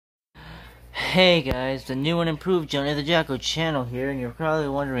Hey guys, the new and improved Johnny the Jacko channel here, and you're probably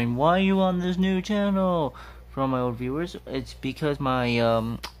wondering why are you on this new channel. For all my old viewers, it's because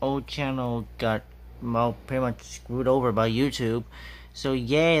my old channel got pretty much screwed over by YouTube. So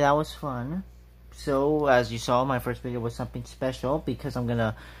yay, that was fun. So as you saw, my first video was something special because I'm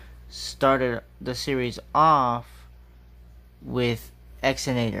gonna start the series off with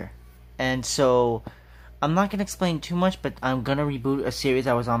Xinator, and so I'm not gonna explain too much, but I'm gonna reboot a series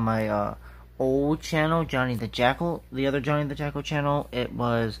that was on my old channel, Johnny the Jackal, the other Johnny the Jackal channel. It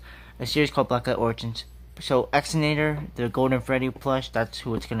was a series called Black Light Origins. So Xinator, the Golden Freddy plush, that's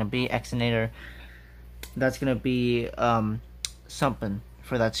who it's gonna be. Xinator, that's gonna be something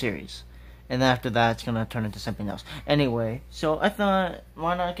for that series, and then after that it's gonna turn into something else. Anyway, so I thought,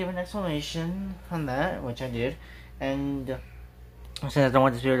 why not give an explanation on that, which I did. And since I don't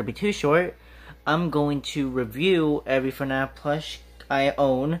want this video to be too short, I'm going to review every Fnaf plush I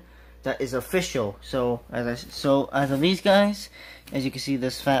own that is official. So as of these guys, as you can see,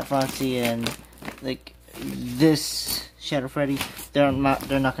 this Fat Foxy and like this Shadow Freddy, they're not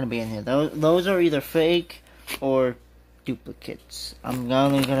going to be in here. Those are either fake or duplicates. I'm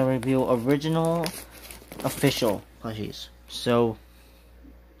only going to review original, official plushies. So,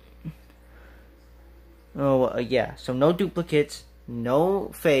 yeah. So no duplicates,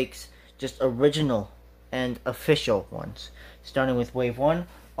 no fakes, just original and official ones. Starting with wave 1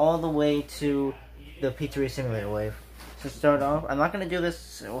 all the way to the Pizzeria Simulator wave. So start off, I'm not going to do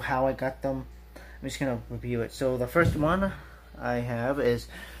this how I got them. I'm just going to review it. So the first one I have is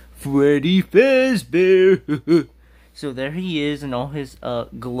Freddy Fazbear. So there he is in all his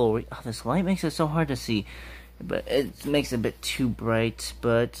glory. Oh, this light makes it so hard to see, but it makes it a bit too bright,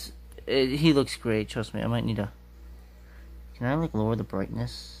 but he looks great. Trust me, I might need to... Can I like lower the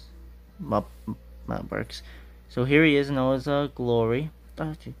brightness? That works. So here he is in all his glory.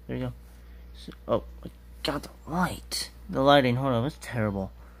 Oh, gee, there you go. So, oh my god, the light. The lighting, hold on, that's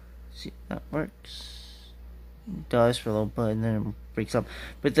terrible. See, that works. It does for a little bit, and then it breaks up.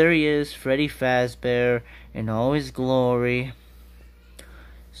 But there he is, Freddy Fazbear, in all his glory.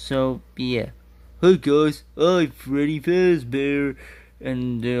 So, yeah. Hey guys, I'm Freddy Fazbear,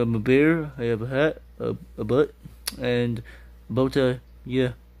 and I'm a bear. I have a hat, a butt, and a bow tie,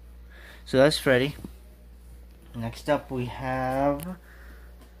 yeah. So that's Freddy. Next up we have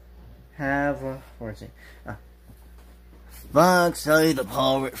where is it? Foxy the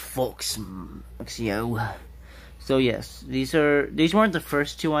Pirate Fox. Foxio. So yes, these weren't the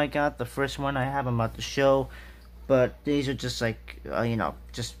first two I got. The first one I have about to show, but these are just like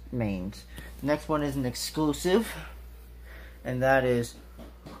just mains. Next one is an exclusive, and that is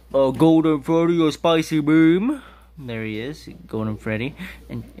a Golden Freddy, a Spicy Boom. There he is, Golden Freddy.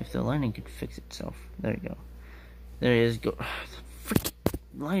 And if the lighting could fix itself, there you go. There he is. Freaking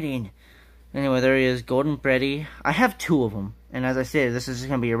lighting. Anyway, there he is, Golden Freddy. I have two of them, and as I said, this is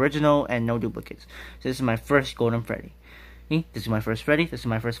gonna be original and no duplicates. So this is my first Golden Freddy. This is my first Freddy. This is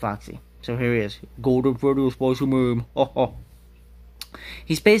my first Foxy. So here he is, Golden Freddy, a Spicy Boom.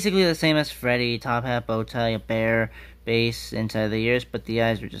 He's basically the same as Freddy, top hat, bow tie, a bear, base, inside the ears, but the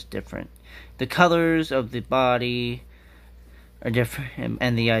eyes are just different. The colors of the body are different,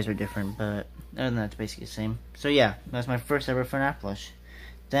 and the eyes are different, but other than that, it's basically the same. So yeah, that's my first ever Fnaf plush.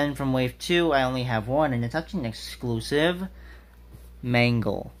 Then from wave 2, I only have one, and it's actually an exclusive,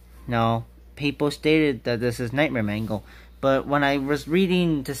 Mangle. Now, people stated that this is Nightmare Mangle, but when I was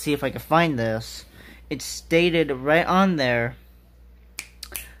reading to see if I could find this, it stated right on there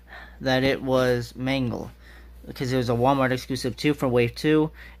that it was Mangle, because it was a Walmart exclusive too for wave 2,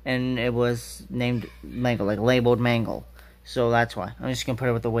 and it was named Mangle, like labeled Mangle. So that's why. I'm just gonna put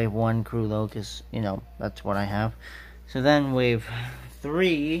it with the wave 1 crew though, because that's what I have. So then wave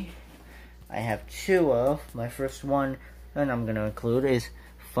 3, I have two of. My first one, and I'm gonna include, is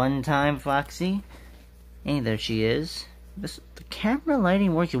Funtime Foxy. And there she is. The camera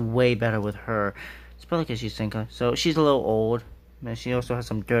lighting works way better with her. It's probably because she's single. So she's a little old. And she also has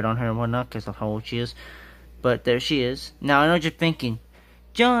some dirt on her and whatnot because of how old she is. But there she is. Now I know what you're thinking,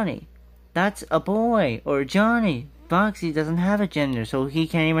 Johnny, that's a boy, or Johnny, Foxy doesn't have a gender, so it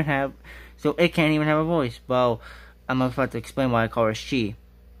can't even have a voice. Well, I'm about to explain why I call her she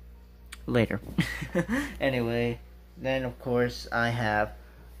later. Anyway, then of course I have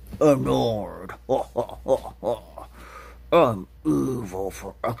a Nord. I'm evil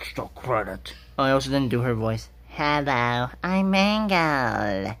for extra credit. Oh, I also didn't do her voice. Hello, I'm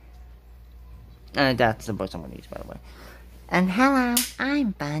Mangle. That's the voice I'm gonna use, by the way. And hello,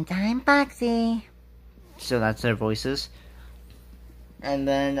 I'm Funtime Foxy. So that's their voices. And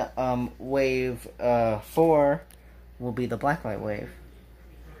then wave 4 will be the Blacklight wave.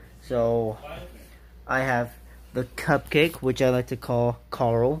 So I have the Cupcake, which I like to call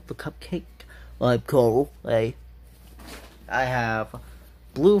Carl the Cupcake. I'm Carl. Hey. I have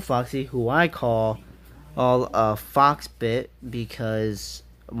Blue Foxy, who I call Foxbit, because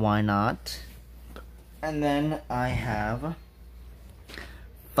why not? And then I have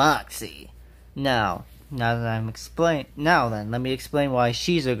Foxy. Now let me explain why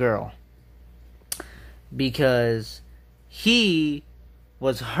she's a girl. Because he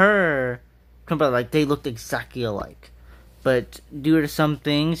was her, like they looked exactly alike. But due to some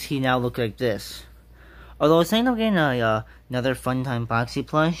things, he now looked like this. Although I was thinking of getting another Fun Time Foxy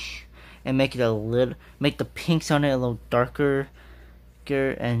plush and make it make the pinks on it a little darker,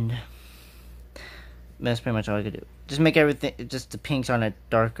 and that's pretty much all I could do. Just make everything, just the pinks on it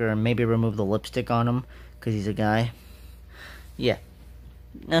darker, and maybe remove the lipstick on him because he's a guy. Yeah,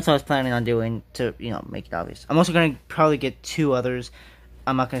 that's what I was planning on doing to, make it obvious. I'm also gonna probably get 2 others.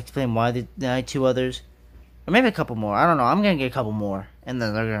 I'm not gonna explain why I had 2 others, or maybe a couple more. I don't know. I'm gonna get a couple more, and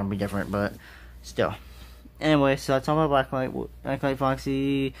then they're gonna be different, but still. Anyway, so that's all my Blacklight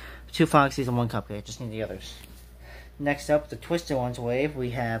Foxy, 2 Foxies and 1 Cupcake. Just need the others. Next up, the Twisted Ones wave.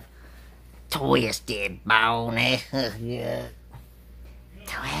 We have Twisted Bonnie. Yeah.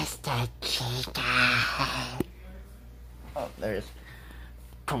 Twisted Chica. Oh, there's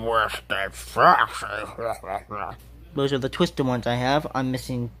Twisted Foxy. Those are the Twisted ones I have. I'm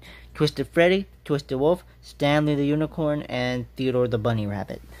missing Twisted Freddy, Twisted Wolf, Stanley the Unicorn, and Theodore the Bunny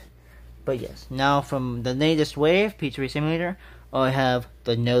Rabbit. But yes, now from the latest wave, Pizzeria Simulator, I have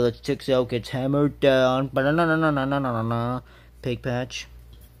the No That Sticks Out Gets Hammered Down, Pig Patch.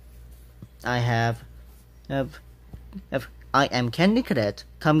 I have I am Candy Cadet,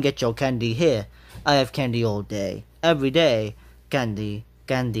 come get your candy here. I have candy all day, every day. Candy,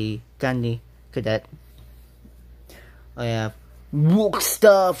 candy, candy, cadet. I have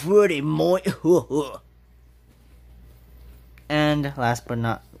Rockstar Freddy, moi. And last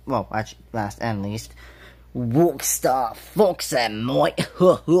and least, Rockstar Foxy, moi.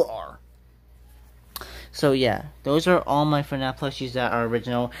 So yeah, those are all my FNAF plushies that are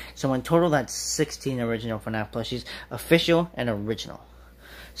original. So in total, that's 16 original FNAF plushies, official and original.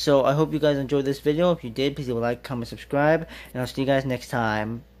 So I hope you guys enjoyed this video. If you did, please leave a like, comment, subscribe, and I'll see you guys next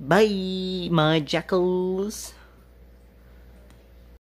time. Bye, my jackals.